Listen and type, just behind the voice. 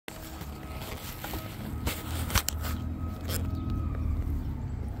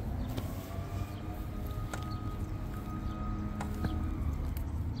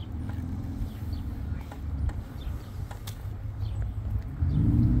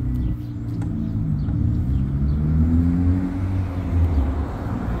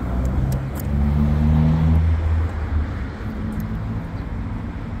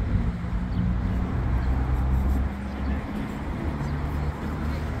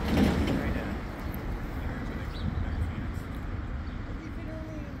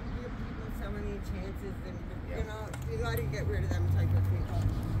gotta get rid of them type of people.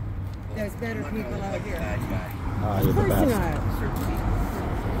 There's better people out here. Oh, you're the best.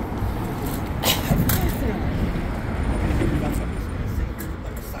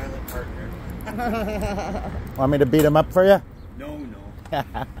 Like a silent partner. Want me to beat him up for you? No, no. You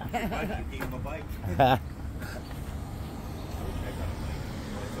gave him a bike. I'm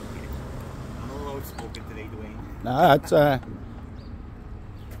a little outspoken today, Dwayne. No, it's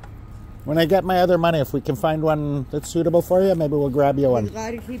when I get my other money, if we can find one that's suitable for you, maybe we'll grab you one. You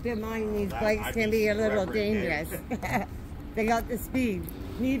gotta keep in mind these bikes can be a little dangerous. They got the speed.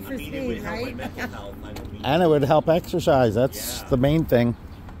 Need for speed, right? And it would help exercise. That's the main thing.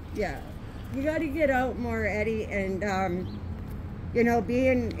 Yeah. You got to get out more, Eddie, and, you know,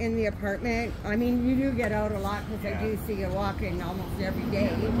 being in the apartment, I mean, you do get out a lot because I do see you walking almost every day.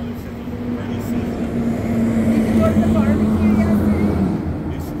 Did you go to the barbecue yesterday?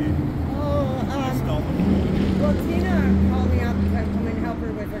 Oh, well, Tina called me up to come and help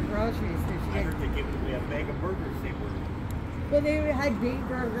her with her groceries. So she I heard they gave away a bag of burgers. They were. Well, they had big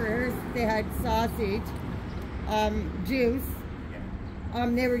burgers, they had sausage, juice.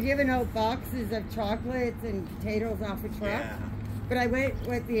 They were giving out boxes of chocolates and potatoes off a truck. Yeah. But I went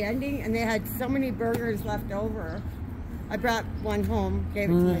with the ending and they had so many burgers left over. I brought one home, gave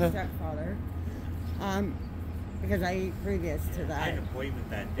it to my stepfather. Because I ate previous to that. I had an appointment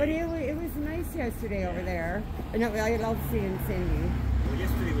that day. But it was nice yesterday over there. And I love seeing Cindy. Well,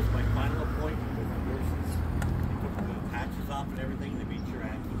 yesterday was my final appointment with the horses. They took the patches off and everything. They made sure I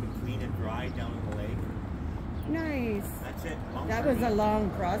had to keep it clean and dry down in the lake. Nice. That's it. That was a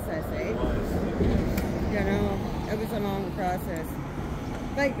long process, eh? It was. You know, it was a long process.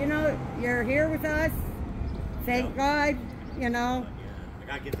 But, you know, you're here with us. Thank God, you know. I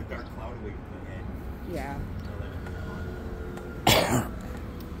gotta get the dark cloud away from my head. Yeah.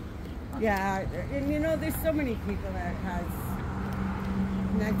 Yeah, and you know, there's so many people that has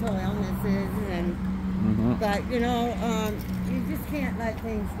mental illnesses, and but you know, you just can't let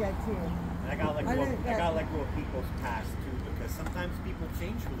things get to you. And I gotta let go of people's past too, because sometimes people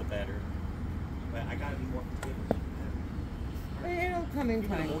change for the better. But I gotta be more forgiving. It'll come in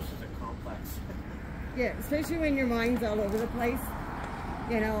time. Emotions are complex. Yeah, especially when your mind's all over the place.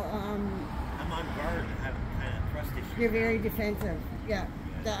 You know, I'm on guard and have kind of trust issues. You're very defensive. Yeah,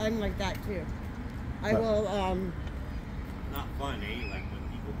 I'm like that too. I will. Not fun, eh? Like when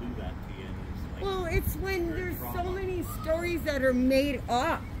people do that to you. And it's like, well, it's when there's so many stories that are made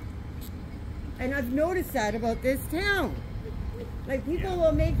up, and I've noticed that about this town. Like people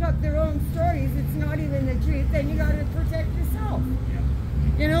will make up their own stories. It's not even the truth. Then you got to protect yourself.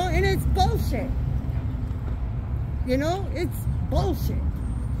 You know, and it's bullshit. You know, it's bullshit.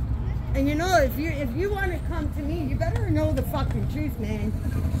 And you know, if you want to come to me, you better know the fucking truth, man.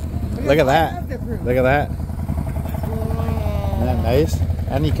 Look at that. Look at that. Whoa. Isn't that nice?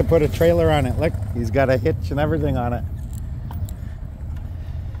 And you can put a trailer on it. Look, he's got a hitch and everything on it.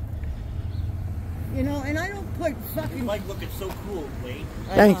 You know, and I don't put fucking... Your bike looking so cool, Wayne.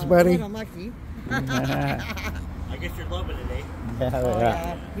 Thanks, buddy. I'm lucky. I guess you're loving it, eh?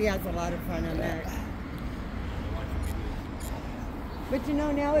 Yeah. He has a lot of fun on that. But you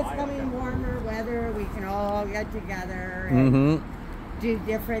know, now it's coming warmer weather. We can all get together and do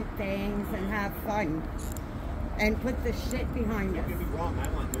different things and have fun. And put the shit behind us. Don't get me wrong, I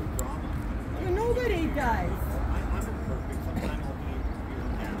want no drama. Well, nobody does. I'm imperfect. Sometimes I'll be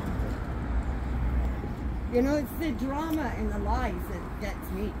down. You know, it's the drama and the lies that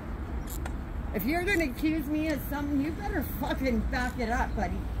gets me. If you're going to accuse me of something, you better fucking back it up,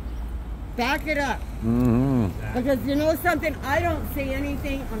 buddy. Back it up. Because you know something? I don't say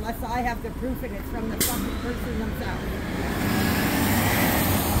anything unless I have the proof and it's from the fucking person themselves.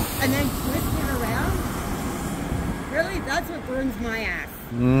 And then twist it around? Really? That's what burns my ass.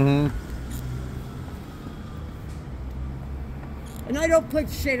 And I don't put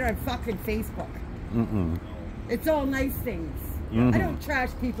shit on fucking Facebook. It's all nice things. I don't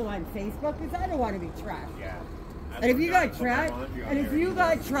trash people on Facebook because I don't want to be trashed. And if you got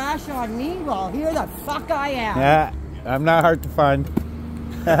trash, on me, well, here the fuck I am. Yeah, I'm not hard to find.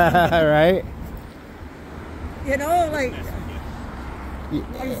 Right? You know, like,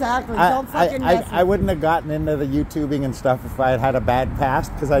 exactly. Don't fucking mess with I wouldn't have gotten into the YouTubing and stuff if I had had a bad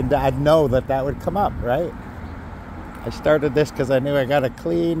past, because I'd know that would come up, right? I started this because I knew I got a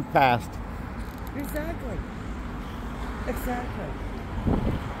clean past. Exactly. Exactly.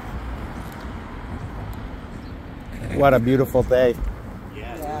 What a beautiful day.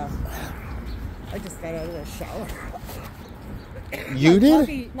 Yeah. I just got out of the shower. You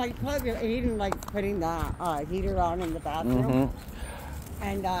did? My puppy, Aiden likes putting the heater on in the bathroom.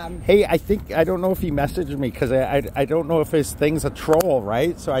 And Hey, I don't know if he messaged me because I don't know if his thing's a troll,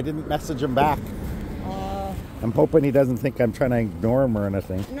 right? So I didn't message him back. I'm hoping he doesn't think I'm trying to ignore him or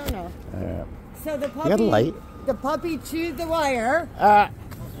anything. no. So the You got a light? puppy chewed the wire,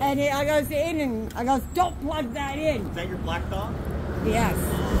 and I goes in and I goes, don't plug that in. Is that your black dog? Yes.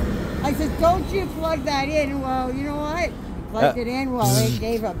 I said, don't you plug that in. Well, you know what? Plugged it in. Well, it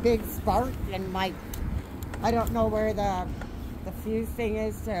gave a big spark, and I don't know where the fuse thing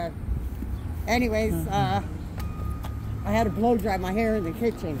is. Anyways, I had to blow dry my hair in the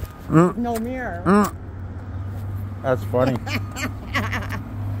kitchen. No mirror. That's funny.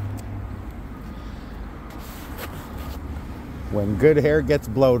 When good hair gets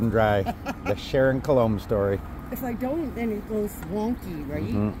blowed and dry. The Sharon Colomb story. If I don't, then it goes wonky,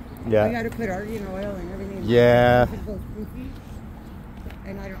 right? Yeah. I got to put argan oil and everything. Yeah. It goes poofy.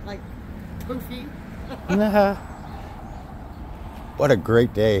 And I don't like poofy. What a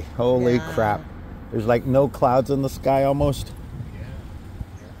great day. Holy Yeah. crap. There's like no clouds in the sky almost.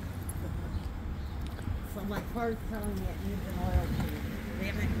 So my car's telling me it needs an oil change.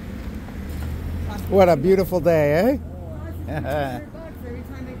 Damn it. What a beautiful day, eh? $100 every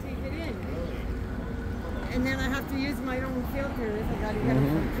time I take it in. And then I have to use my own filters. I got to get them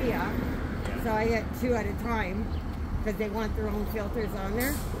from Kia. So I get 2 at a time because they want their own filters on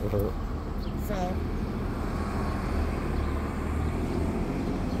there. So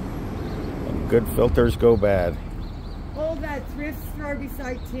Good filters go bad. oh, that thrift store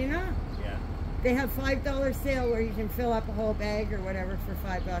beside Tina, Yeah. they have $5 sale where you can fill up a whole bag or whatever for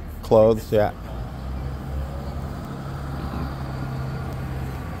 $5. Clothes, yeah.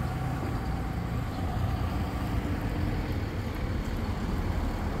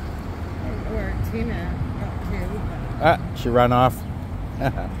 Or Tina got 2, She ran off.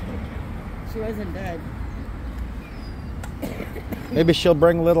 but she wasn't dead. Maybe she'll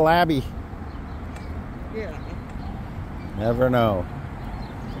bring little Abby. Yeah. Never know.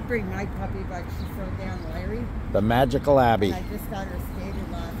 She'd bring my puppy, but she's so damn wiry. The magical Abby. And I just got her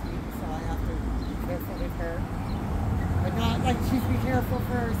skated last week, so I have to be careful with her. But not like she'd be careful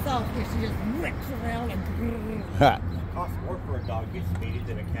for herself, because she just whips around and... Ha. It costs more for a dog to get spaded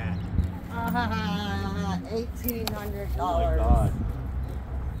than a cat. $1,800. Oh my god.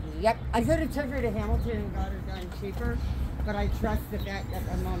 Yep. I could have took her to Hamilton and got her done cheaper, but I trust the vet that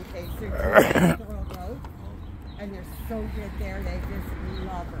my mom takes her to Doyle Road. And they're so good there, they just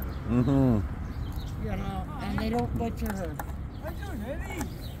love her. Mm-hmm. You know, and they don't butcher her. How you doing, Eddie?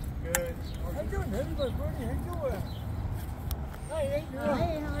 Good. How you doing, Eddie? My buddy, how you doing? Hi, how you doing? Hi,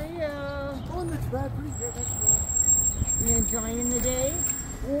 how are you? Oh, that's bad. Pretty good. That's good. You enjoying the day?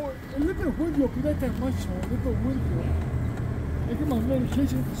 Oh, a little bit windy, but not that much, though. A little bit windy. I get my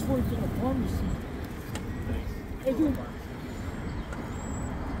medication this morning from the pharmacy. I do.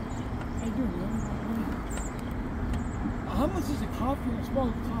 I do, man. How much is a coffee? A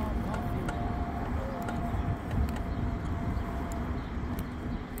small coffee?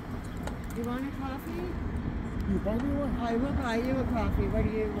 You want a coffee? You buy me one? I will buy you a coffee. What do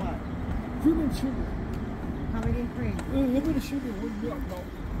you want? Cream and sugar. How many cream? A little bit of sugar, one milk. No.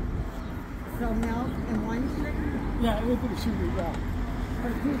 So milk and 1 sugar? Yeah, a little bit of sugar, yeah. Or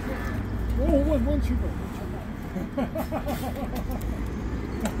 2 sugar? Oh, one sugar.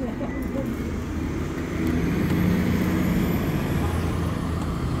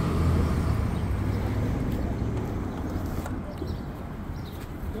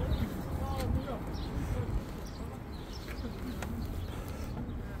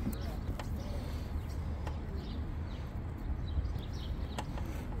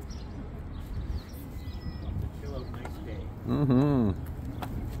 Chill out, nice day. Mm-hmm.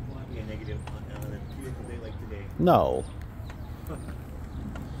 Won't be a negative on a beautiful day like today. No.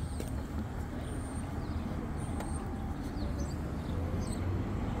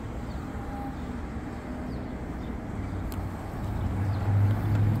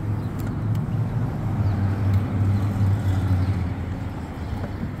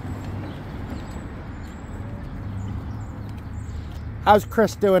 How's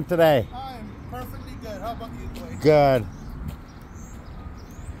Chris doing today? I'm perfectly good. How about you, Blake? Good.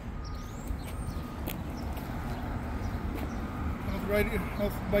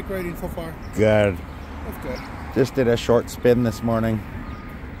 How's bike riding so far? Good. That's good. Just did a short spin this morning.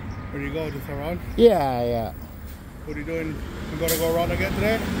 Where do you go? Just around? Yeah. What are you doing? You gonna go around again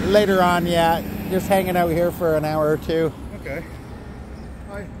today? Later on, yeah. Just hanging out here for an hour or two. Okay.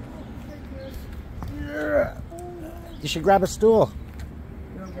 Hi. You should grab a stool.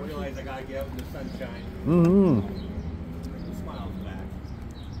 I realize I gotta get out in the sunshine. Mm-hmm. The smile's back.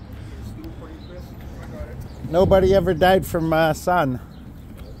 Get a stool for you, Chris? I got it. Nobody ever died from sun.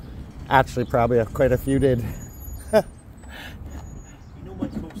 Actually, probably quite a few did. You know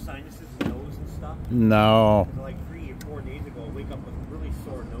much about sinuses and nose and stuff? No. Like 3 or 4 days ago, I wake up with a really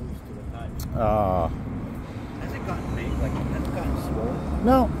sore nose to the touch. Oh. Has it gotten big? Like, has it gotten swollen?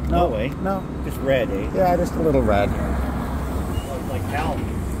 No. No way. No. Just red, eh? Yeah, just a little red. Oh, it's like hell.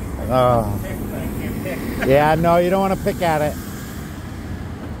 Oh. I can't pick. Yeah, no, you don't want to pick at it.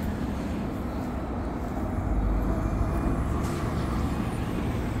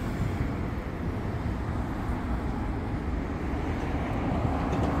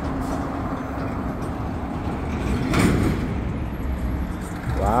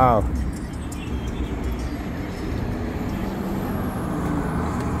 Wow.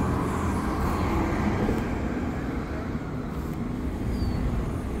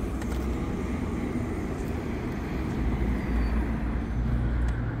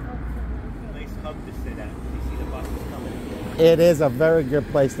 Nice hub to sit at. You see the buses coming. It is a very good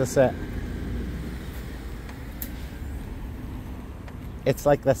place to sit. It's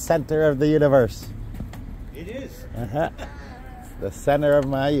like the center of the universe. It is. Uh-huh. It's the center of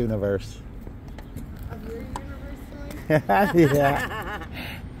my universe. Of your universe, Lloyd? Yeah.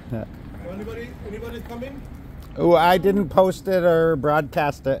 Anybody coming? Oh, I didn't post it or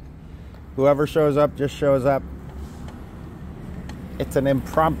broadcast it. Whoever shows up just shows up. It's an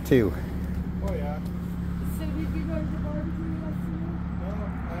impromptu. Oh yeah. So did you go to the barbecue yesterday? No,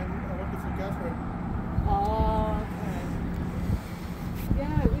 I went to see Catherine. Oh, okay.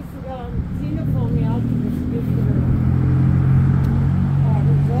 Yeah, it was, Tina phoned me out to distribute her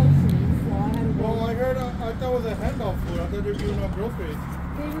groceries, so I had to go. Well, I heard. I thought it was a handout food. I thought they were giving out groceries.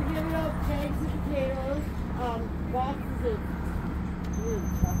 They were giving out bags of potatoes, boxes of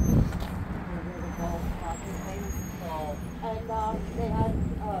chocolate, the ball chocolate things. Oh. And they had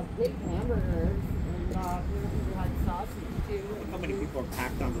big hamburgers, and we had sausage too. Look how many people are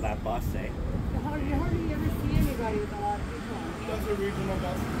packed onto that bus, eh? You hardly ever see anybody with a lot of people on it. That's a regional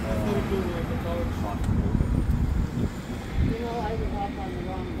bus. That's what we do at the college. You know, I would hop on the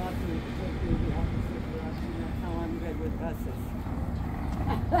wrong bus and take me the opposite direction. That's how I'm good with buses.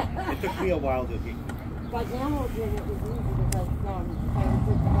 It took me a while to get. But Hamilton, it was easy because I would take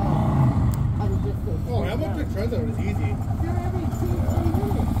the bus. I would just go. Oh, Hamilton Transit is easy. They're every 2-3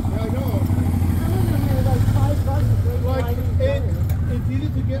 minutes. Yeah, I know. Some of them are like 5 buses right Like behind each other. it's easy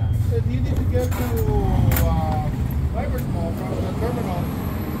to get. It's easy to get to Library Mall from the terminal.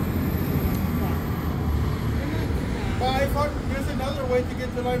 But I thought there's another way to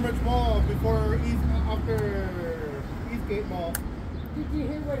get to Library Mall before after Eastgate Mall. Did you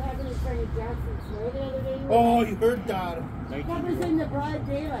hear what happened in front of Jackson Square the other day? Oh, you heard that? That was in the broad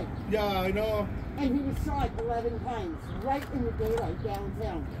daylight. Yeah, I know. And he was shot 11 times, right in the daylight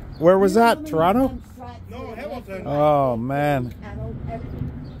downtown. Where was You know how that? many Toronto? times shots No, in the Hamilton. head? Oh, man.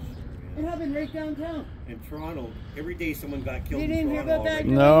 It happened right downtown. In Toronto, every day someone got killed You in didn't hear Toronto about that? already.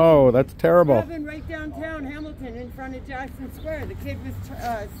 No, that's It terrible. happened right downtown Hamilton in front of Jackson Square. The kid was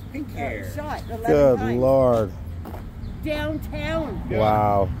shot 11 Good times. Lord. Downtown. Yeah.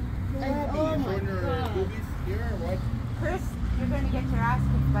 Wow. And, oh my Showing your God. boobies here or what? Chris, you're going to get your ass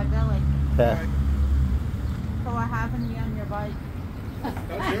kicked by Billy Yeah. for having me on your bike.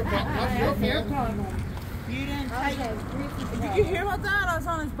 That's your fault. That's your That's your fault. problem. You didn't I take have it. Grease's Did you problem. hear about that? I was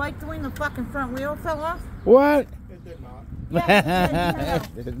on his bike doing the fucking front wheel fell off. What? It did not. Yeah,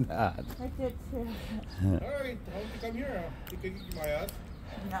 I did not. I did too. Alright, I hope you come here. You can kick my ass.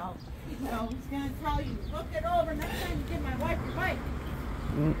 No. No, he's going to tell you, look it over next time you give my wife your bike.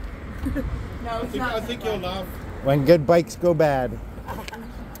 No, it's not. I think you'll laugh. When good bikes go bad.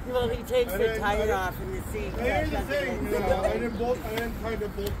 Well, he takes I the didn't- tire I off in the seat. Here's the thing, I didn't try to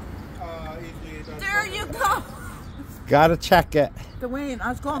bolt easily. There you go. Gotta check it. Dwayne, I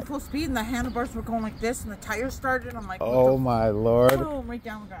was going full speed and the handlebars were going like this and the tires started. I'm like, Oh my Lord. boom, right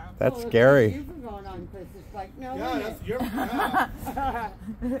down the ground. That's scary. You've been going on Chris's bike. No, Yeah, wouldn't that's it? your. Yeah.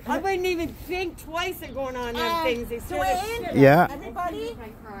 I wouldn't even think twice of going on them things. They sort of Dwayne? shit. Yeah. Everybody,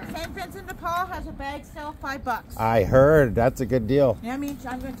 St. Vincent de Paul has a bag sale, $5. I heard. That's a good deal. Yeah, I mean,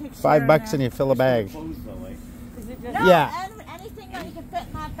 I'm going to take $5 and you fill a bag. Closed though, eh? Is it just No, Yeah. anything that you can fit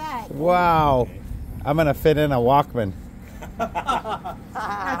in that bag. Wow. I'm gonna fit in a Walkman.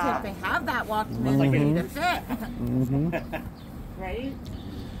 That's if they have that Walkman like it to fit. right?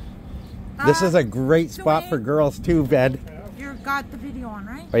 This is a great spot for girls too, Ved. You've got the video on,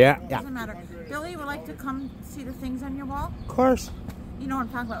 right? Oh, yeah, yeah. Doesn't matter. Billy would like to come see the things on your wall. Of course. You know what I'm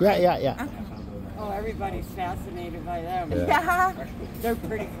talking about, Yeah, right? yeah, yeah. Okay. Oh, everybody's fascinated by them. Yeah. Yeah. They're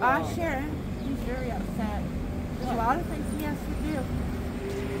pretty cool. Sharon, he's very upset. There's a lot of things he has to do.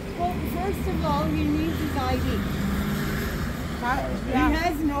 Well, first of all, he needs his ID. He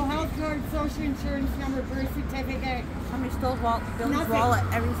has no health card, social insurance number, birth certificate. Somebody stole Billy's Nothing. wallet,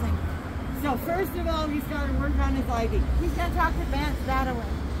 everything. So first of all, he's got to work on his ID. He's gonna talk to Vance Badaway.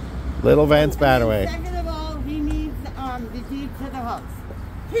 Little Vance And then Badaway. second of all, he needs the deed to the house.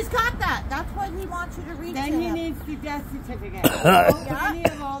 He's got that. That's what he wants you to read Then to he him. needs the death certificate. Yeah. Any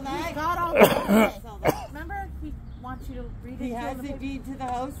of all He's that. got all that. Remember, he wants you to read it. He to has him. the deed to the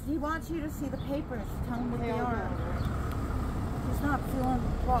house. He wants you to see the papers. Tell him what Okay, they I'll go are. over it. He's not feeling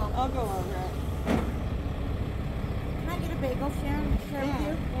well. I'll go over it. Can I get a bagel, Sharon? Share with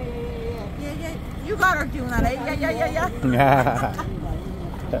you? Yeah. Yeah. You got her doing that, eh? Yeah. Yeah.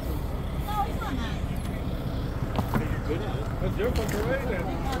 No, he's not mad. That's your fucking right then.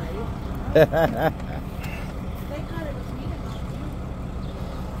 They got it with me and not you.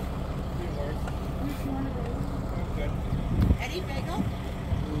 Eddie Bagel?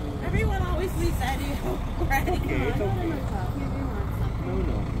 Everyone always leaves Eddie over Eddie. Okay, it's okay.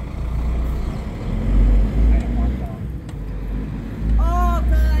 No. Oh,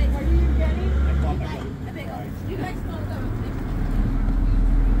 guys. What are you getting? I thought I A bagel. You guys go go.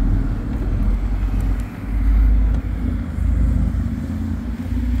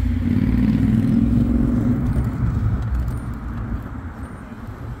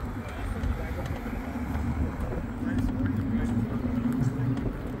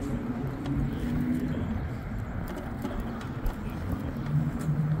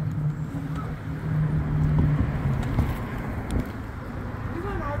 You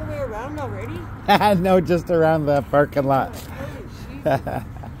went all the way around already? No, just around the parking lot. Holy shit. That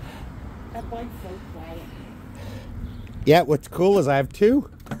bike's so quiet. Yeah, what's cool is I have two.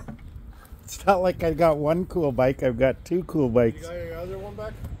 It's not like I got one cool bike, I've got two cool You bikes. got your other one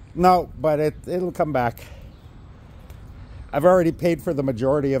back? No, but it'll come back. I've already paid for the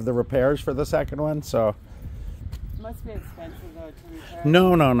majority of the repairs for the second one, so Must be expensive though to repair.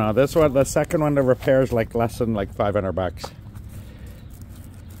 no. This one, the second one, the repair is like less than like $500.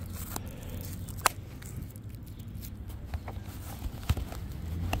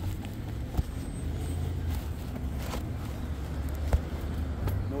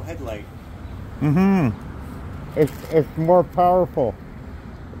 No headlight. It's more powerful.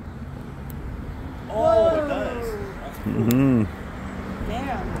 Oh, it does. That's cool.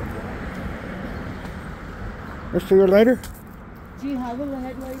 Damn. We'll see you later. Do you have a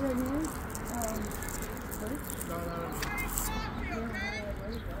headlight right here?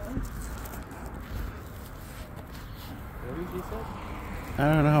 What did you say?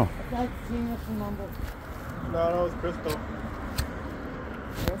 I don't know. That's Gina from Mumble. No, it's Crystal.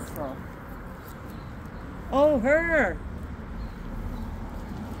 Crystal. Oh, her.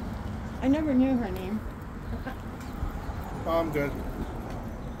 I never knew her name. Oh, I'm good.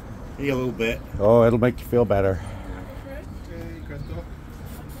 Maybe a little bit. Oh, it'll make you feel better. Hey, Crystal.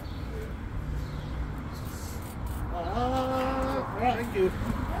 Oh, great. Thank you.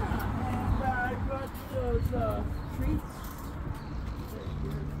 I got those treats.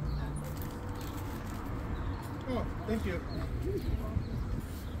 Oh, thank you.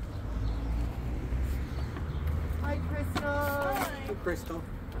 Hi, Crystal. Hey, Crystal.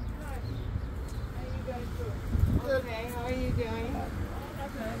 Okay, how are you doing?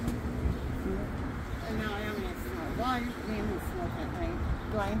 And now I'm going to smoke. Well, I'm going to smoke at night.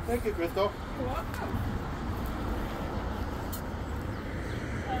 Blind. Thank you, Crystal.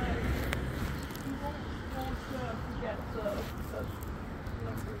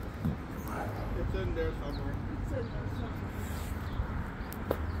 It's in there somewhere.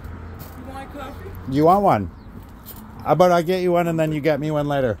 You want coffee? Do you want one? How about I get you one and then you get me one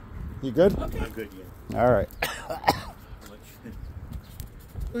later? You good? I'm good yet. All right.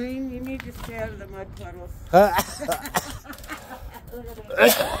 Blaine, you need to stay out of the mud puddles.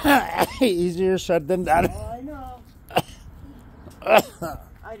 Easier said than done. Oh, I know.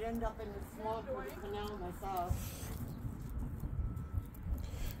 I'd end up in the swamp or the canal myself.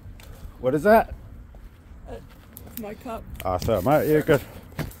 What is that? It's my cup. Awesome. All right, you're good.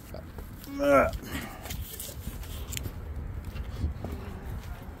 I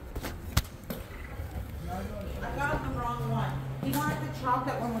got the wrong one. He wanted the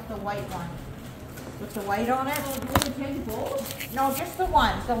chocolate one with the white one. With the white on it. Oh, do you want to change both? No, just the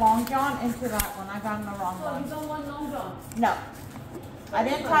one. The Long John into that one. I got him the wrong one. You don't want Long John? No. I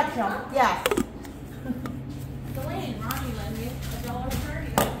didn't touch him. Yes. Delaney, Ronnie lent me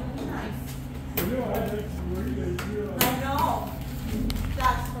 $1.30. That's really nice. I know.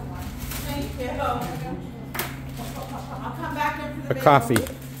 That's the one. Thank you. I'll come back in for the A coffee.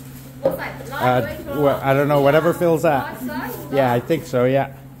 What size? I don't know. Whatever fills that. Large size? Yeah, I think so.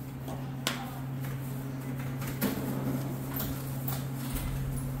 Yeah.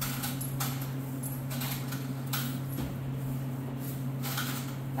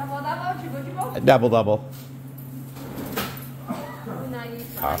 Double.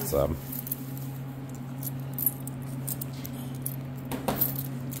 295. Awesome.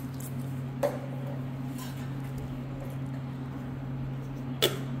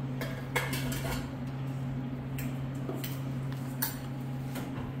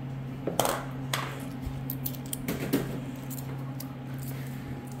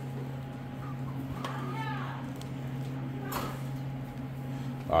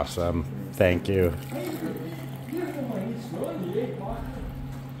 Awesome. Thank you.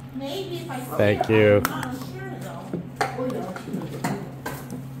 Maybe if I Thank you. I'm not sure though.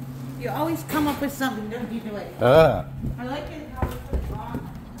 You always come up with something, don't you do it? I like it how we put it on.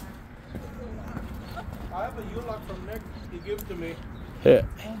 I have a U-lock from Nick. He gave it to me. Yeah.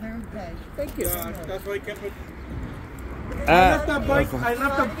 Oh, very good. Thank you. That's why I kept it. I left that bike. I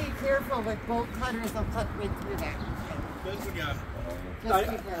left the... the. Be careful with bolt cutters. They'll cut right through that. This one, yeah.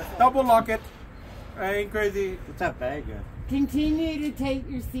 Just be careful. Double lock it. I ain't crazy. What's that bag? Continue to take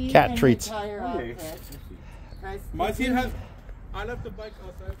your seat Cat and treats. the tire off Okay. it. Guys, My seat has. I left the bike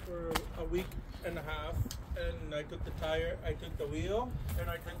outside for a week and a half, and I took the tire, I took the wheel, and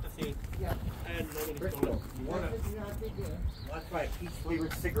I took the seat. Yeah. And nobody stole it. You want That to? is not to do. Want to try a peach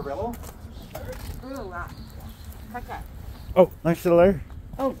flavored cigarillo? Ooh, okay. Oh, nice little there.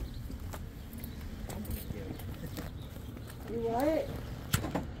 Oh. You want it?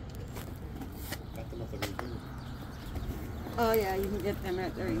 Got them at the reserve. Oh yeah, you can get them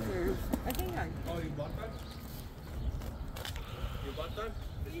at the reserve. I think I. Oh, you bought that? You bought that?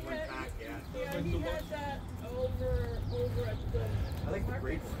 This one pack, yeah. Yeah, he had that over at the I like the Market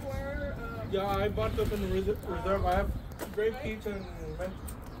grape one. Square. Yeah, I bought them in the reserve. I have grape peach and mint.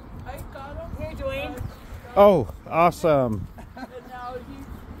 I got him. Here, Dwayne. Oh, awesome. And now he's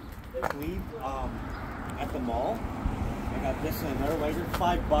We at the mall. I got this and another lighter.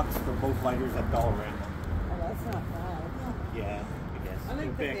 $5 for both lighters at Dollar Random. Oh, that's not bad. Yeah, I guess. I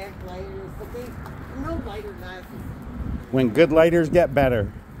like the They're big. big lighters, but they no lighter glasses. When good lighters get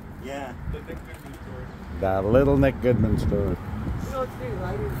better. Yeah. The Nick Goodman store. The little Nick Goodman store. No, it's three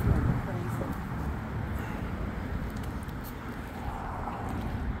lighters for the price.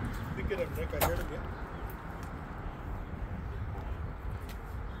 Speaking of Nick, I heard him.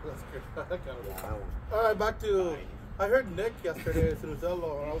 That's good. I like that one. Wow. All right, back to. I heard Nick yesterday through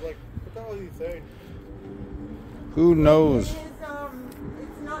Zello, and I was like, what the hell is he saying? Who knows? It is,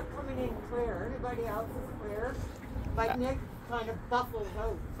 it's not coming in clear. Everybody else is clear. But Nick kind of buffles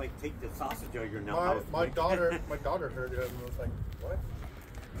out. It's like take the sausage out of your mouth. My daughter heard it and was like, what?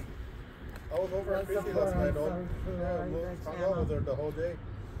 I was over at Chrissy last night. I was there the whole day.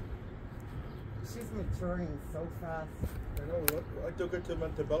 She's maturing so fast. I know. I took her to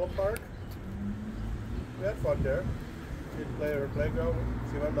Montebello Park. We had fun there. She'd play at her playground.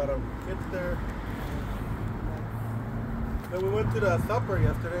 She met a lot of kids there. Then we went to the supper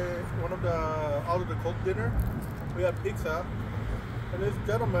yesterday. Out of the Coke dinner, we had pizza. And this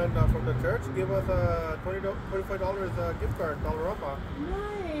gentleman from the church gave us a $25 gift card, Dollarama.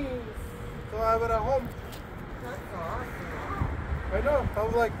 Nice. So I went at home. That's awesome. I know. I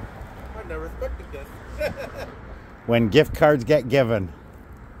was like, I never expected this. When gift cards get given.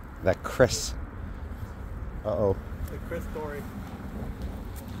 The Chris. Uh-oh. The Chris story.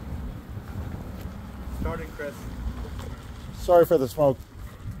 Starting Chris. Sorry for the smoke.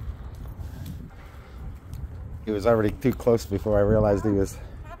 He was already too close before I realized he was.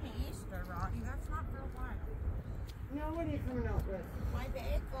 Happy Easter, Rocky. That's not for a while. Now what are you coming out with? My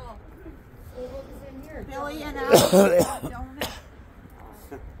bagel. Well, what's in here? Billy and Al. Donut.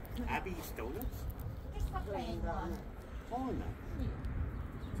 Abby's Donuts? Just a plain one. Oh, no.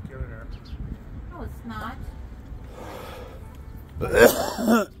 It's killing her. No, it's not. You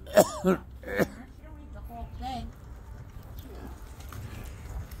don't eat the whole thing.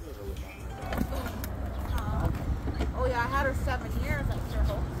 Oh yeah, I had her 7 years. I sure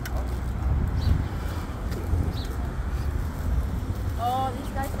hope so. Oh, these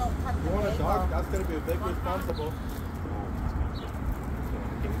guys don't cut the You want a bagel. dog? That's going to be a big responsible.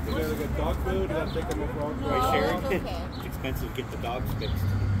 You gotta get dog food, you gotta take them across. No, Right, Sharon? it's okay. It's expensive to get the dogs fixed.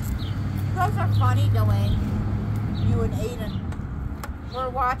 You guys are funny, Dwayne. You and Aiden. We're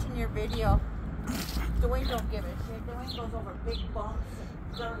watching your video. Dwayne don't give a shit. Dwayne goes over big bumps and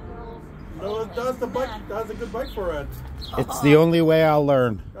dirt hills. No, it does. The bike that's a good bike for it. It's the only way I'll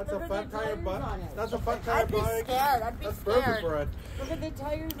learn. That's Look a at fat the tire tires bike. on it. That's a fat tire I'd be bike. scared. I'd be That's perfect scared. for it. Look at the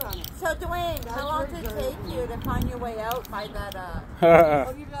tires on it. So Dwayne, how long did it take you to find your way out by that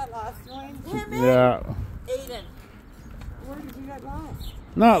Oh, you got lost, Dwayne? him and Yeah. Aiden? Where did you get lost?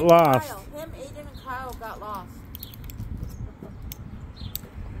 Not lost. Kyle. Him, Aiden, and Kyle got lost.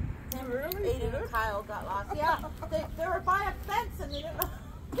 Him, Really? Aiden, Kyle got lost. Yeah, they were by a fence and they didn't know.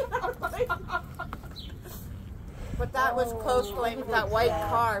 But that was close going with that white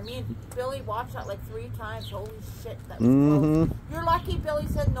car. Me and Billy watched that like 3 times. Holy shit, that was close. You're lucky Billy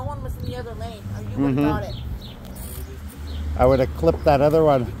said no one was in the other lane. Or you would have got it. I would have clipped that other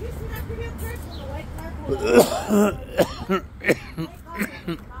one. Did you see that video, Chris, when the white car pulled out?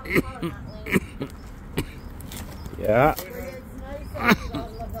 Yeah. It's nice that you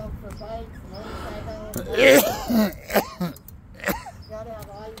gotta look out for bikes, motorcycles. Gotta have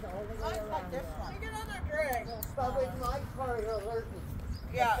eyes all the way around. Take another drink. But with my car, it'll alert me.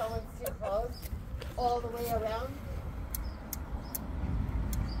 Yeah. If someone's too close, all the way around.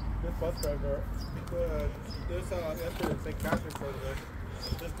 This bus driver, this entered in St. Catharines for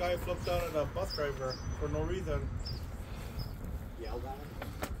this guy flipped out at a bus driver for no reason. Yelled at him?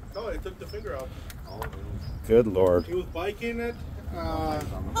 No, he took the finger out. Oh, Good Lord. He was biking it. And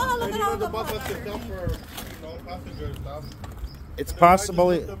the bus has to stop for passenger stuff. It's And the guy just possible.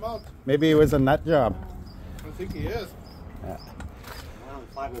 flipped him out. Maybe it was a nut job. I think he is. I went on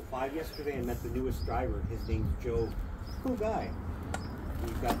 505 yesterday and met the newest driver. His name's Joe. Cool guy.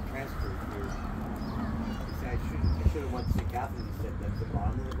 He got transferred here. He said I should have went to St. Catharines. He said that's the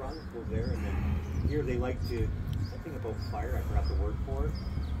bottom of the run. Go there, and then here they like to something about fire. I forgot the word for it.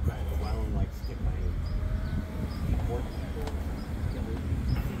 The Wallon like stick my report people.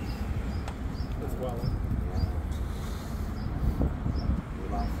 That's well. Yeah. We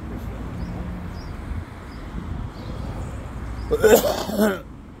lost Christian.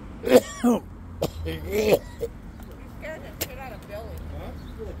 Scared the shit out of Billy. Huh?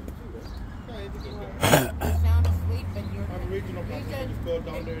 Yeah, he's a good guy. You sound asleep and you're. I'm regional He passenger. said, Just go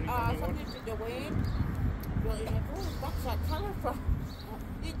down there anytime you want. something to Dwayne. Billy's like, where the fuck's that coming from?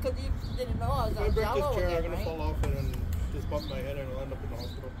 Because he didn't know I was If I on break Jello this chair, I'm again, gonna right? fall off it and just bump my head and I'll end up in the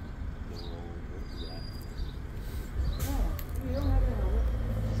hospital. You don't have to know it.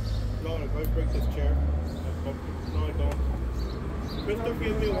 No, if I break this chair, I bump it. No, I don't. Christopher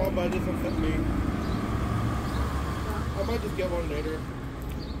gives me one, but it doesn't fit me. I might just get one later.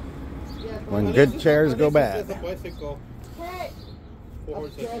 Yeah, but When At good least chairs at go least bad. It's a bicycle. Hey, 4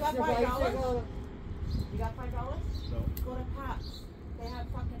 horses. that's got your $5? bicycle. you got $5? No. Go to Pat's. They have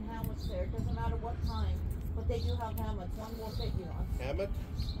fucking helmets there. It doesn't matter what kind. But they do have helmets. One will fit you on. Hammett?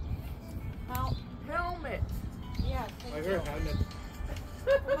 Helmet. Yeah. I heard Hammett.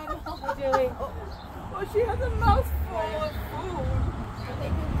 Well, she has a mouthful of food.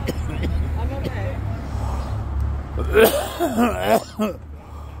 I'm okay.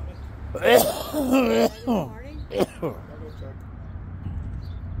 Morning. I'll go check.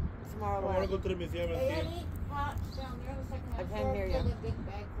 Tomorrow I want to go to the museum and see him. Pat's down there. The second I can't hear you. Big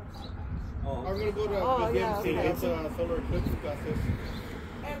bag for $5. Oh, I'm going to go to the Oh, museum yeah, and see okay. his solar eclipse glasses.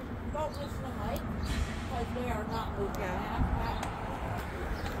 And don't listen to Mike. Because they are not moving. Yeah.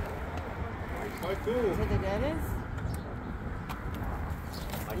 Hi, cool. To the dentist?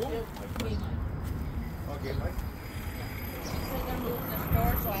 Okay, Mike. Okay, Mike. Said they're moving the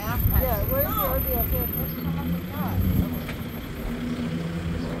store, so I asked Pat. Yeah, where's No. your deal?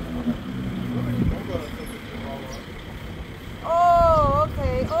 I'm going to take it to Walmart. Oh,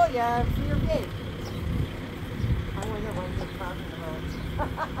 okay. Oh, yeah, for your gate. I wonder what you're talking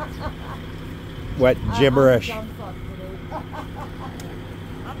about. What gibberish. I'm dumb fuck today.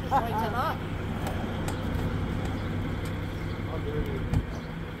 I'm just waking up.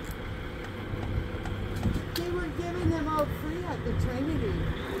 They were giving them out free at the Trinity.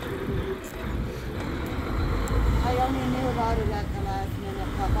 I only knew about it at the last minute,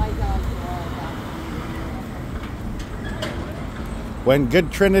 but my dogs were all back. When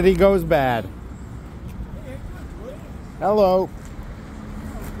good Trinity goes bad. Hello.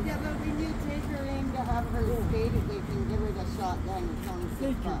 Yeah, but when you take her in to have her skated, they can give her the shot then. It's only $6.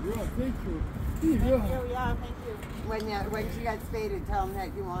 Thank you. Yeah, thank you. Thank Yeah. you, yeah, thank you. When she got spaded, tell them that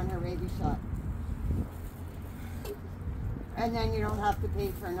you want her rabies shot. And then you don't have to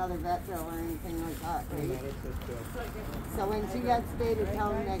pay for another vet bill or anything like that, right? So when she got spaded,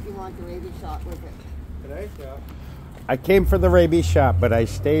 tell them that you want the rabies shot with it. Today? Yeah. I came for the rabies shot, but I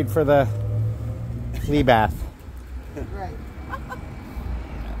stayed for the flea bath. Right.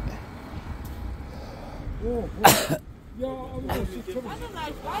 Oh, yeah, I was just coming. That's a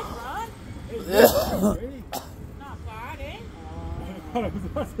nice bike, Ron. Hey. Not bad, eh?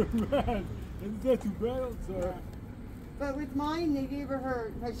 It's not too bad. It's not too bad, I'm sorry. But with mine, they gave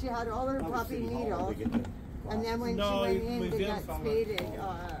her because she had all her puppy needles. And then when No, she went it in was to the get inside. spaded,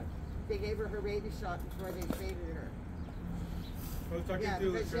 they gave her rabies shot before they spaded her. I was talking Yeah,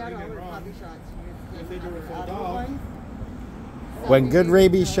 to because she had all Shirley her and Ron. puppy shots. She They just said didn't they were have sold her out. other ones. So When they good gave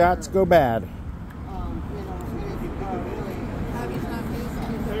rabies her- shots go bad.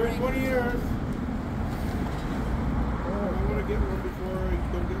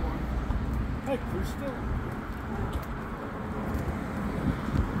 Hi, Crystal.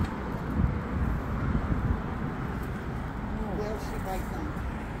 Will she bite them?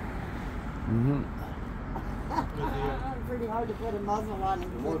 Mm-hmm. Pretty hard to put a muzzle on The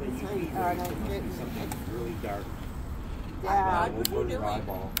and more put that the you straight eat, or right, no, it straight. must be something really dark. Yeah. It will burn your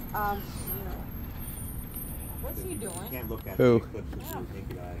eyeball. What's he You doing? can't look at Who? the eclipse with your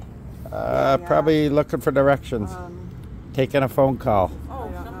naked eye. Probably looking for directions. Taking a phone call. Oh,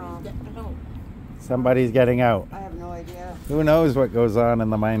 I don't somebody's know. getting out. Somebody's getting out. I have no idea. Who knows what goes on in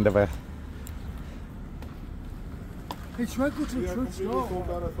the mind of a... Hey, should I go to We the are church completely now? sold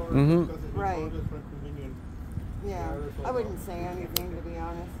out of solar Mhm. because it's Right. all just for convenience. Yeah, I wouldn't say anything to be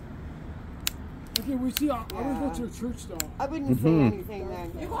honest. Okay, we see. I'm Yeah. gonna go to the church now. I wouldn't say anything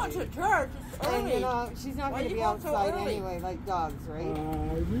then. You're going to church. It's And early. you know, she's not Why going to you be going so outside early? anyway like dogs, right?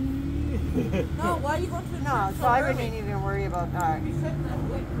 No, why are you going to the No, church so I early? wouldn't even worry about that. You'll be sitting there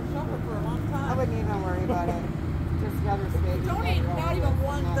waiting for supper for a long I time. wouldn't even worry about it. Just get her straight. It's and only get her not over even with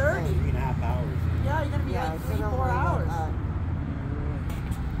and that's 1:30. it. 3.5 hours. Yeah, you're going to be Yeah, like so 3, don't 4 worry about hours. that.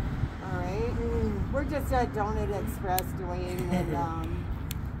 All right. We're just at Donut Express, Dwayne and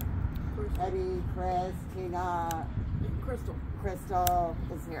Eddie, Chris, Tina, Crystal. Crystal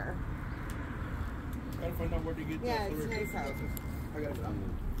is here. Gotta find out where to get Yeah, that it's solar nice eclipse out. glasses. I gotta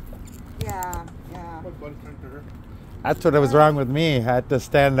Yeah, yeah. put one turn to her. That's what was wrong with me. I had to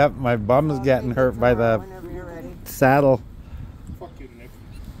stand up. My bum's So getting take hurt it by tomorrow the whenever you're ready. saddle. Fuck you, Nick.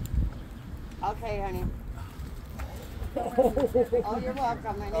 Okay, honey. Oh, you're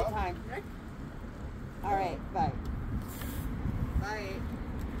welcome anytime. All right, bye. Bye.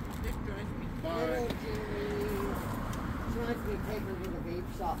 Nick joins me. Little Jeannie. She wants me to take her to the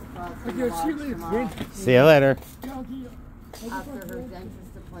vape shop across from the Okay, lodge see you later. tomorrow See you later. Yeah, okay. after her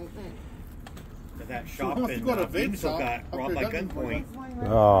dentist appointment. That shop wants to in go to a vape Beansville shop got after robbed by done gunpoint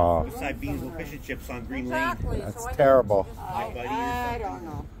Oh. beside Beansville Fish and Chips on Green Lane. Exactly. That's so I terrible. Just, My buddy or I something. don't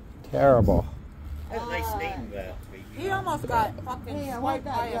know. Terrible. That's a nice name, that baby. he almost got fucking Hey, I want swiped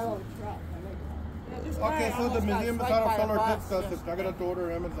by that a... yellow truck. I like This Okay, guy so the almost got museum is swiped out by of a solar bus eclipse glasses. yesterday. I gotta go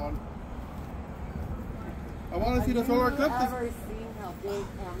order Amazon. I want to that. see the solar eclipse. Have you ever seen how big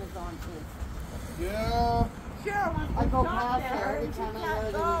Amazon is? Yeah. Sure, wants I to go shop past there, there every and time she I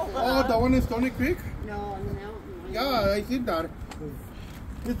can't go go. Oh, the one in Stony Creek? No, on the mountain. Yeah, I see that.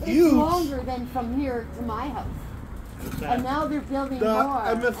 It's It's huge. longer than from here to my house. What's And that? now they're building The more.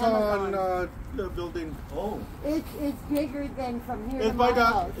 Amazon the building. Oh, It's bigger than from here It's to by my the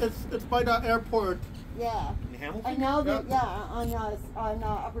house. it's by the airport. Yeah. in Hamilton? And now they're, Yeah. on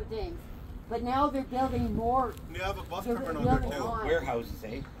Upper James. But now they're building more. They have a bus They're terminal there building too. more. Warehouses,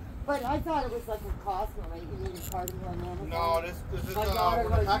 eh? But I thought it was like a Costco, right? You need a card to go on Amazon. No, this is My daughter where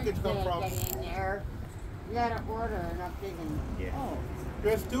the goes, package "You come can't from. get in there. You gotta order, and I'm thinking, Yeah. oh,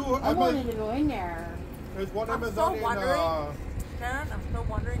 There's two. I wanted to go in there. There's one I'm Amazon so in wondering, Karen, I'm still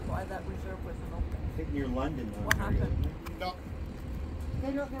wondering why that reserve wasn't open. I think near London. What happened? no,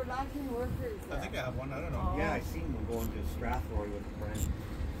 They're lacking workers I think I there. have one. I don't know. Yeah, I seen them going to Strathroy with a friend.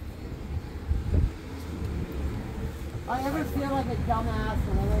 I ever feel like a dumbass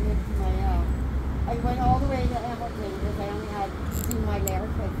when I went into my, I went all the way to Hamilton because I only had to do my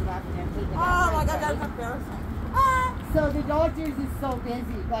haircuts and after them take it Oh out. my god, that's embarrassing. So the doctors is so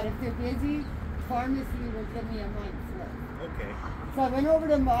busy, but if they're busy, pharmacy will give me a month's worth. Okay. So I went over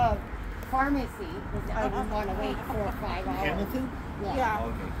to pharmacy because I didn't want to wait 4 or 5 hours. Hamilton?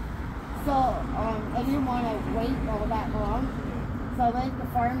 Yeah. Okay. So I didn't want to wait all that long. So I went to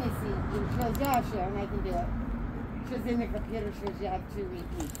pharmacy and she goes, yeah, Sharon, I can do it. She was in the computer, she goes, you have 2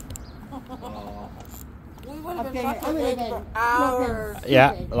 weeks. We would have I'm been thinking, fucking waiting for looking hours.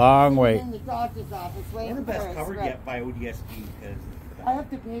 Yeah, stupid long wait. in the doctor's office We're waiting the for best a covered script. yet by ODSP because. I have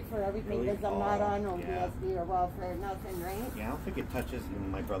to pay for everything Really? because I'm not Oh, on yeah. ODSD or welfare, nothing, right? Yeah, I don't think it touches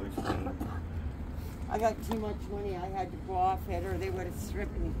in my brother's name. I got too much money. I had to go off it or they would have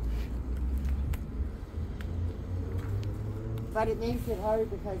stripped me. But it makes it hard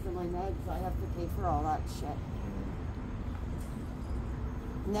because of my meds. I have to pay for all that shit.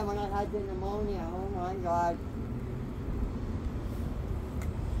 And then when I had the pneumonia, oh my God.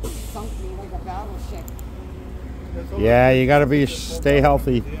 It sunk me like a battleship. Yeah, you gotta stay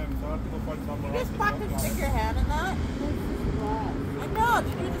healthy. Yeah, so I have to go find somewhere You else just to fucking go. stick your hand in that? This is glass. I know,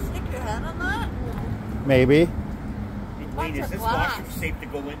 did you just stick your hand in that? Maybe. Wayne, is Bunch of this glass. washroom safe to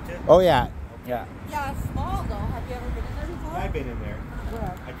go into? Oh yeah. Yeah. Yeah, it's small though. Have you ever been in there before? I've been in there.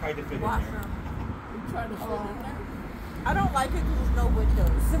 Where? I tried to fit in there. Washroom. You trying to fit in there? I don't like it because there's no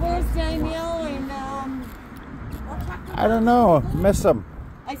windows. So where's Danielle and Well, check them I don't out. know. Miss them.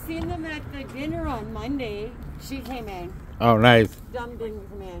 I seen them at the dinner on Monday. She came in. Oh, nice. Dum didn't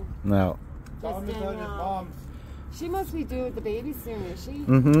come in. No. Tom is in, on his mom's. she must be due with the baby soon, is she?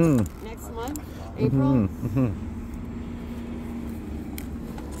 Mm-hmm. Next month? April? Mm-hmm.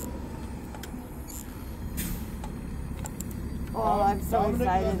 Oh, I'm so Dominic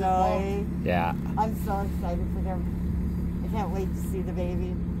excited loves his though. mom. Yeah. I'm so excited for them. I can't wait to see the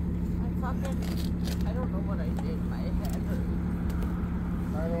baby. I don't know what I did. My head hurt.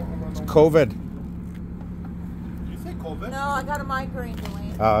 I don't know. COVID. Did you say COVID? No, I got a migraine,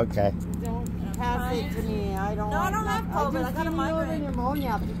 Dwayne. Oh, okay. Don't pass it to me. I don't No, I want don't have COVID. I just got a need over migraine.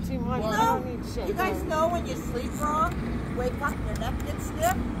 pneumonia, but too much. I No, don't need shit. you guys know when you sleep wrong, wake up and your neck gets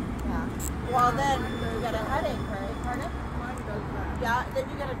stiff? Yeah. Well, then you get a headache, right? Pardon? Yeah, then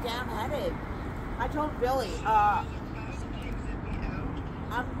you get a damn headache. I told Billy, I'm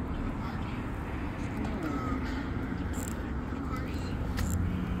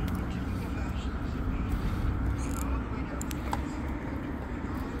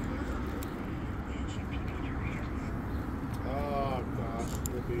Oh gosh,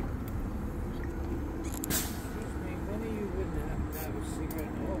 Ruby.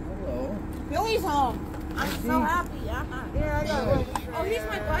 Billy's home. I'm so happy. Yeah, I got one. Oh, he's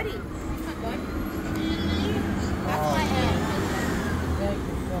my buddy. He's my buddy. That's my aunt. Thank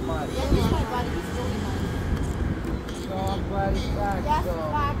you so much. Yeah, he's my buddy. He's really nice. So I'm glad he's back. Yes, so. in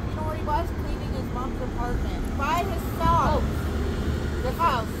fact, you know what he was? Cleaning his mom's apartment. By himself. The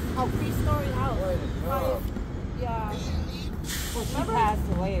house. A 3-story house. Way to By go. his- yeah. Well, she Remember- passed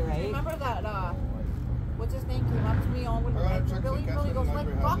away, right? Remember that, what's his name came up to me on when I gotta check Billy the goes, gas like,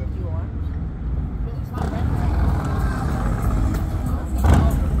 and fuck library has it. you, Orange. Billy's not renting.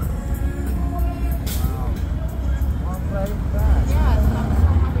 Well, I'm glad he's back. Yes, I'm so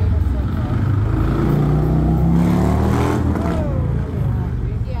happy.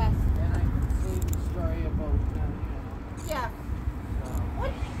 Yes, And I can see the story about yeah.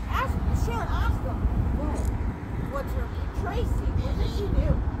 What? Ask, Sharon, ask him. What's her name? Tracy. What does she do?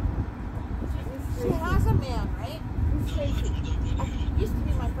 She has a man, right? Who's Tracy? Used to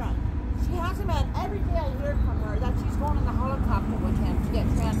be my friend. She has a man. Every day I hear from her that she's going in the helicopter with him to get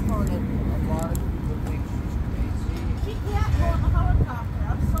transported. a lot of people think she's crazy. She can't go in the helicopter.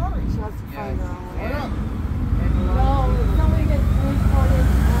 I'm sorry. She has to find her own way. And a No, lot of people somebody gets transported.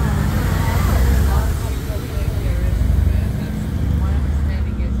 think there is a man. That's my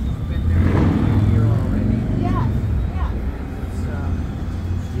understanding is she's been there for a year already. Yes, yeah. It's, she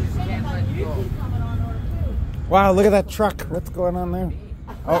She's just saying can't that let you go. keep coming on her too. Wow, look at that truck. What's going on there?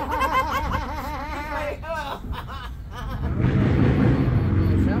 Oh,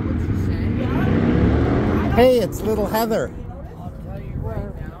 Is that what she's saying? hey, it's little Heather. I'll tell you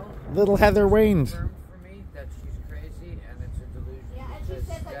right now. Little Heather Waynes. Confirmed for me that she's crazy and it's a delusion. Yeah, and she because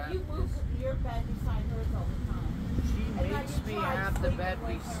said that that you move is- your bed beside hers all the time. She And that makes you me try have the sleeping bed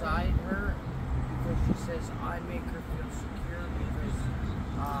with her. beside her because she says I make her feel secure because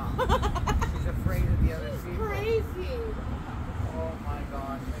she's afraid of the other She's people. crazy. Oh my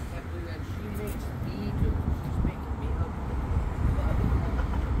gosh, I can't believe that. She makes me do it. She's making me look good.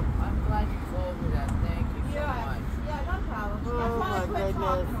 I'm glad you told me that. Thank you so Yeah, much. yeah, no problem. Oh That's why I my quit goodness.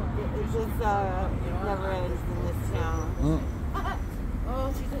 talking to her. It just never ends in this town. Oh,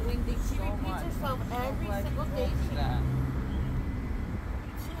 she's a wingding. She So repeats much. herself I'm every glad you single told day. me that.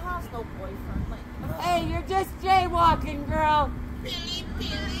 She has no boyfriend. Like, Hey, you're just jaywalking, girl. You're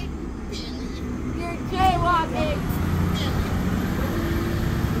jaywalking.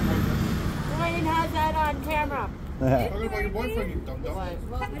 Dwayne has that on camera. Talking about your boyfriend, you dumb dumb. What?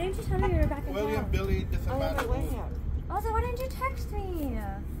 Why didn't you tell me you were back in William, town? Billy, doesn't I matter haven't went who. yet. Also, why didn't you text me?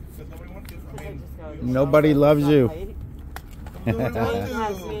 Because nobody wants to. I I mean, just got Nobody loves you. nobody Dwayne has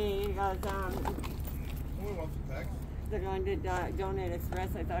wants to. me because Nobody wants to text. they're going to Donut Express.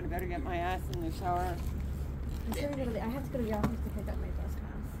 I thought I better get my ass in the shower. I'm sorry to go to I have to go to the office to pick up my bus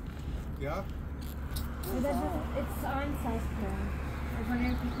pass. Yeah? It's on Southpaw. I was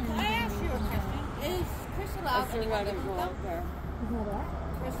wondering if you can. can I ask you a question? Is Chris I allowed still anyone gotta living go with out them? there. Is that what?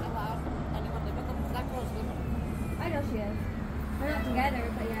 Chris allowed anyone living with them? That girl's living with them. I know she is. We're not together,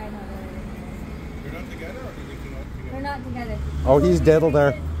 but yeah, I know that. You're not together or do you think you're not together? We're not together. Oh, he's diddled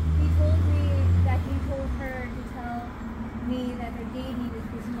her. He told me that he told her to tell me that they're dating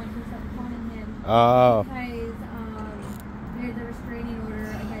because he wants to stop calling him. Oh. Because there's a restraining order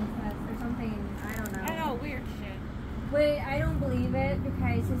against us or something. I don't know. I know, weird shit. Wait, I don't believe it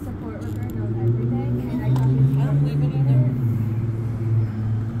because his support worker knows everything, and I talked to him. I don't believe it either.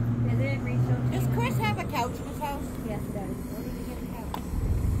 Isn't it Rachel? Does Chris have a couch in his house? Yes, it does. Where did he get a couch?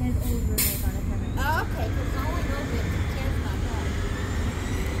 His old roommate on a permit. Oh, okay, because all I know is that Chair's not done.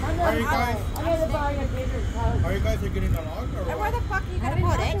 Are you guys, I'm gonna buy a bigger couch. are you guys getting along or And where what? the fuck are you I gonna haven't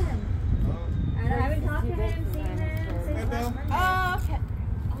put talked it? to him. Oh. I haven't talked to him, seen him since last Monday. Oh, okay.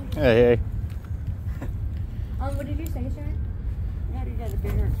 Hey, hey. What did you say, Sharon? Yeah, you got a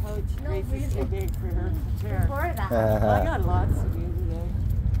bigger couch. No, Grace we is just- too big for her chair. Before that. I got lots to do today.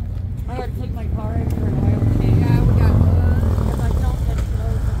 I gotta take my car in for an oil change. Yeah, we got If I don't get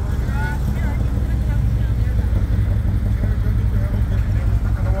clothes, I'm on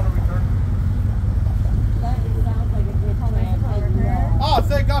I don't want to return. That sounds like a good plan. Oh,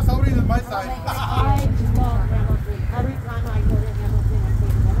 thank God somebody's on my side. I just love Hamilton. Every time I go to Hamilton, I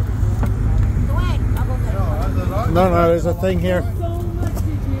think Hamilton. Go ahead. I'll go get it. No, that's a lot. No, there's a thing here. So much to do.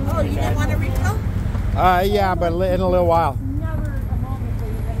 Oh, you didn't want to refill? Yeah, but in a little while. Never a moment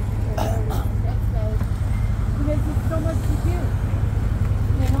where you're going to because there's so much to do.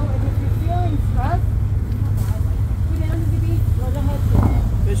 You know, and if you're feeling stressed, go down to the beach, go to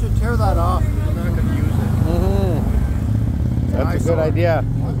Hudson. They should tear that off. They're not going to use it. That's a good idea.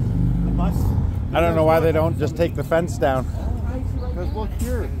 The bus. I don't know why they don't just take the fence down. Because look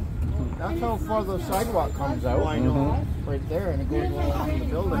here. That's how far the sidewalk comes out. I know. Right there, and it goes all around the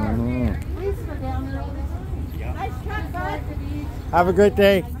building. We used to go down there all the time. Yeah. Nice truck, bud. Have a great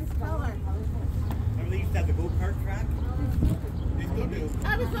day. Nice color. Remember they used to have the go-kart track? They still do.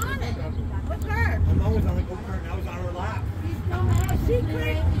 I was on it. With her. My mom was on the go-kart and I was on her lap.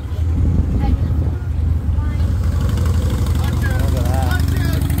 Secret.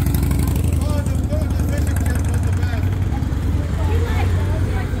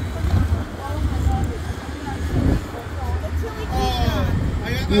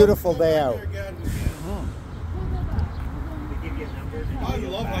 Beautiful day out. They give you numbers. Oh, you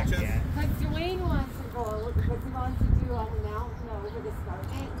love lunches. Because Dwayne wants to go, because he wants to do on the mountain over the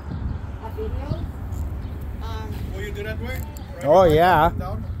escarpment, videos. Will you do that way? Oh, yeah.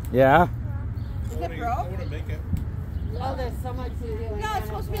 Down? Yeah. Is it I broke? want to make it. Oh, there's so much to do in No, it's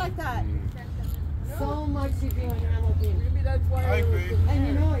supposed to be like that. So much to do in Hamilton. Maybe that's why I agree. And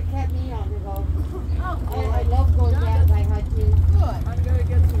you know, it kept me on the go. Oh, I love going down by Hudson. good. I'm gonna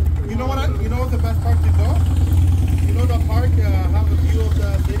get some. You know what? You know what's the best park to go? You know the park have a view of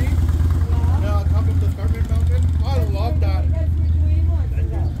the city. On top of the Escarpment Mountain. I love that. That's where Dwayne wants to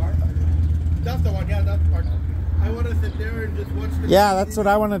go. That's the one. Yeah, that's the park. I want to sit there and just watch the. Yeah, that's what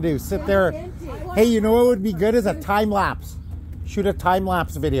I want to do. Sit there. Hey, you know what would be good is a time lapse. Shoot a time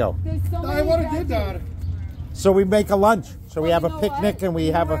lapse video. There's so I many want to do veggies. that. So we make a lunch. So we Well, have you a know picnic what? and we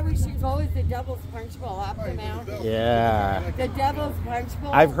You know have where a. we should go is the Devil's Punch Bowl up the mountain. Yeah. The Devil's Punch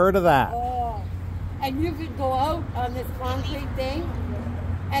Bowl. I've heard of that. Oh. And you could go out on this concrete thing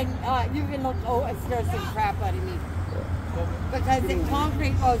and you can look, it scares the crap out of me. Because the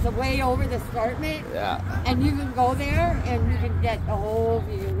concrete goes way over the escarpment. Yeah. And you can go there and you can get the whole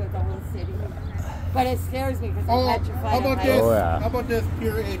view of the whole city. But it scares me because Oh, I'm petrified. how about of this? heights. Oh, yeah. How about this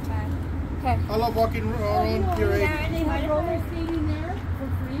Pier 8? Okay. I love walking around Pier 8. They have roller skating there for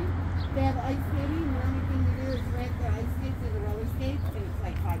free. They have ice skating, and the only thing to do is rent the ice skates or the roller skates, and it's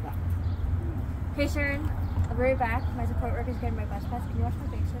like $5. Hey Sharon, I'll be right back. My support worker's getting my bus pass. Can you watch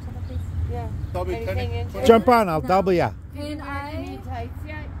my face for a second, please? Yeah. Double Anything tennis. interesting? Jump on, I'll double ya. Did you Can wear your new I? tights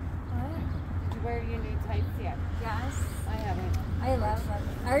yet? What? Did you wear your new tights yet? Yes. I haven't. I love them.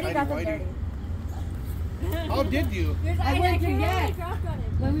 I already got them Whitey. dirty. How did you? I went to Yes. dropped on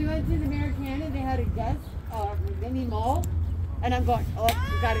it. When we went to the Americana, they had a Yes mini mall, and I'm going, oh,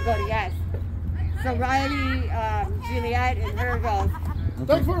 you gotta go to Yes. So Riley, Juliet, and her goes,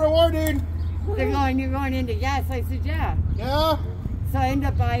 Thanks for rewarding. they're going, you're going into Yes. I said, yeah. Yeah. So I ended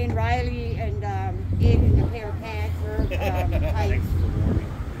up buying Riley and Aiden a pair of pants or tights. Thanks for the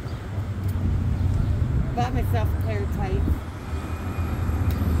warning. Bought myself a pair of tights.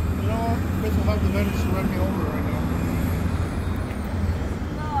 You know, Chris will have the manage to run me over right now.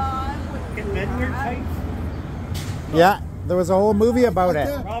 No, I wouldn't. Can men wear tights? Yeah, there was a whole movie about it.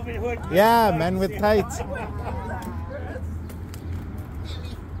 Robin Hood. Yeah, men with tights.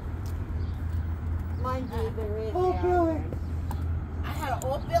 Mind you, there is. I had an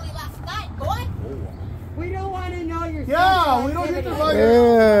old Billy last night, boy. We don't want to know your Yeah, sexual we don't need to activity.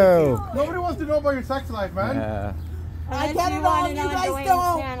 know Ew. Nobody wants to know about your sex life, man. Yeah. Unless get you it want on, it you on guys Dwayne's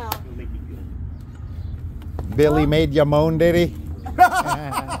don't. channel. It'll make you feel. Billy made you moan, did he? Oh,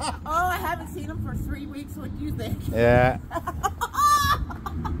 I haven't seen him for 3 weeks. What do you think? Yeah.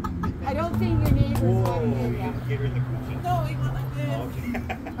 I don't think your neighbors want to hear You that. get her in the coochie. No, he went like this.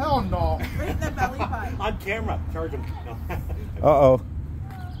 Okay. Hell no. Right in the belly button. On camera. Charge him. No. Uh-oh.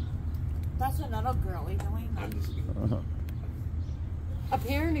 That's another girly doing that. I'm just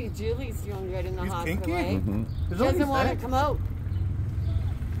Apparently, Julie's doing good in the He's hospital. kinky? Right? Mhm. Is that what Doesn't he want to said? come out.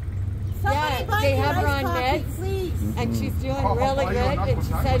 Somebody they have her on meds, and she's doing really good. And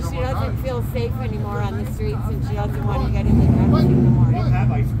she says she doesn't feel safe anymore on the streets, and she doesn't want to get in the drugs in the We don't morning.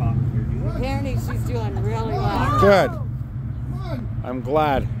 have ice pop here, do we? Apparently, she's doing really well. Good. I'm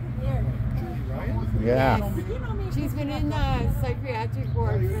glad. Yeah. She's been in the psychiatric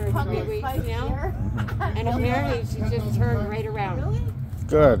ward for 3 weeks now, and apparently she just turned right around.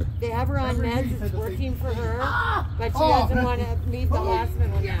 Good. They have her on meds, it's working for her, but she doesn't want to leave the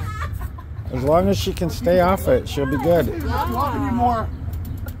hospital now. As long as she can stay off it, she'll be good. Yeah.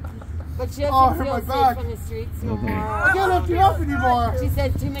 But she doesn't feel safe on the streets no more. I can't lift you up anymore. She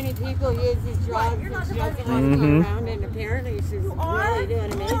says too many people use these drugs and she doesn't want to be around, and apparently she's really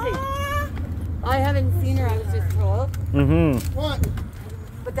doing amazing. I haven't seen her, I was just told. What?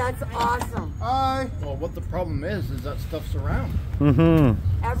 But that's awesome. Hi. Well, what the problem is that stuff's around.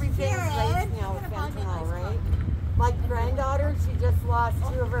 Everything's laced now with fentanyl, right? My granddaughter, she just lost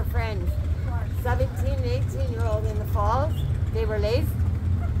 2 of her friends. 17 and 18-year-old in the falls. They were laced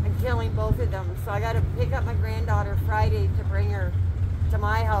and killing both of them. So I got to pick up my granddaughter Friday to bring her to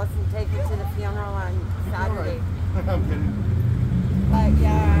my house and take her to the funeral on Saturday. I'm kidding. But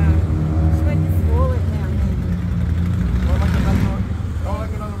yeah, she went to school with him. I don't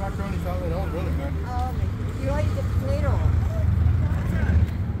like another macaroni salad. That was really good. Oh, you like the potato?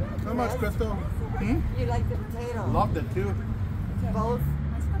 How much, Crystal? You like the potato? Loved it too. Both?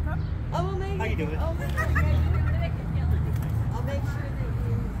 Oh, we'll make How you doing? I'll make sure that you...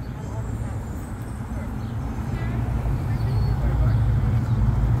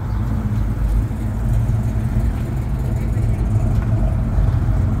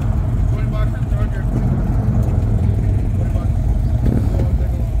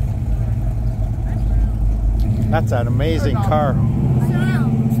 That's an amazing car. So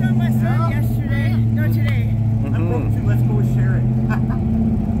my son yesterday, no today. I'm broke too. Let's go with Sharon.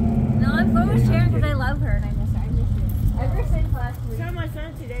 No, I'm going with Sharon because I love her and I miss her. I miss you. Ever since last week. Saw my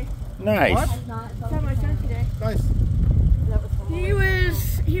son today. Nice. I've not felt Saw my son today. Nice. He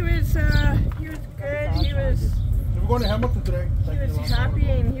was good. He was We're going to Hamilton today. happy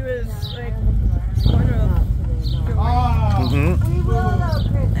and he was like one of Ah. We will though,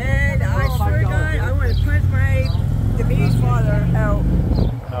 Chris. and I swear to God, I want to punch the baby's father out.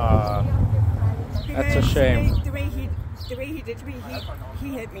 That's a shame. The way he did to me, he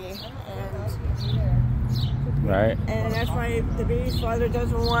hit me, Right. and that's why the baby's father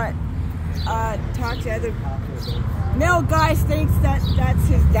doesn't want talk to other male guys. Thinks that that's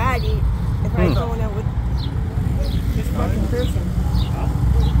his daddy. If I'm going out with this fucking person,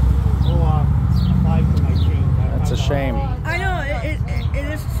 Apply for my change. That's a shame. I know it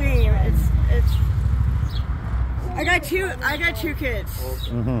is a shame. It's. I got two kids.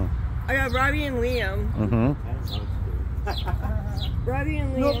 I got Robbie and Liam. Robbie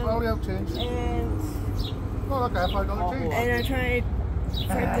and Nope, I Liam, only have change. and Oh, look, I have $5 change. I'm trying to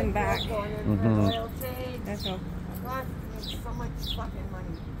fight them back. That's all. So much fucking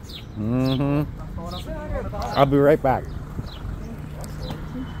money. I'll be right back.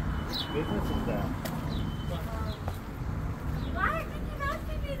 Business is that. Why did you not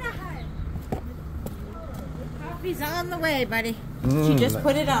give me that? Coffee's on the way, buddy. She Just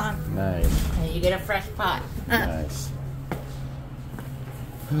put it on. Nice. And you get a fresh pot. Nice.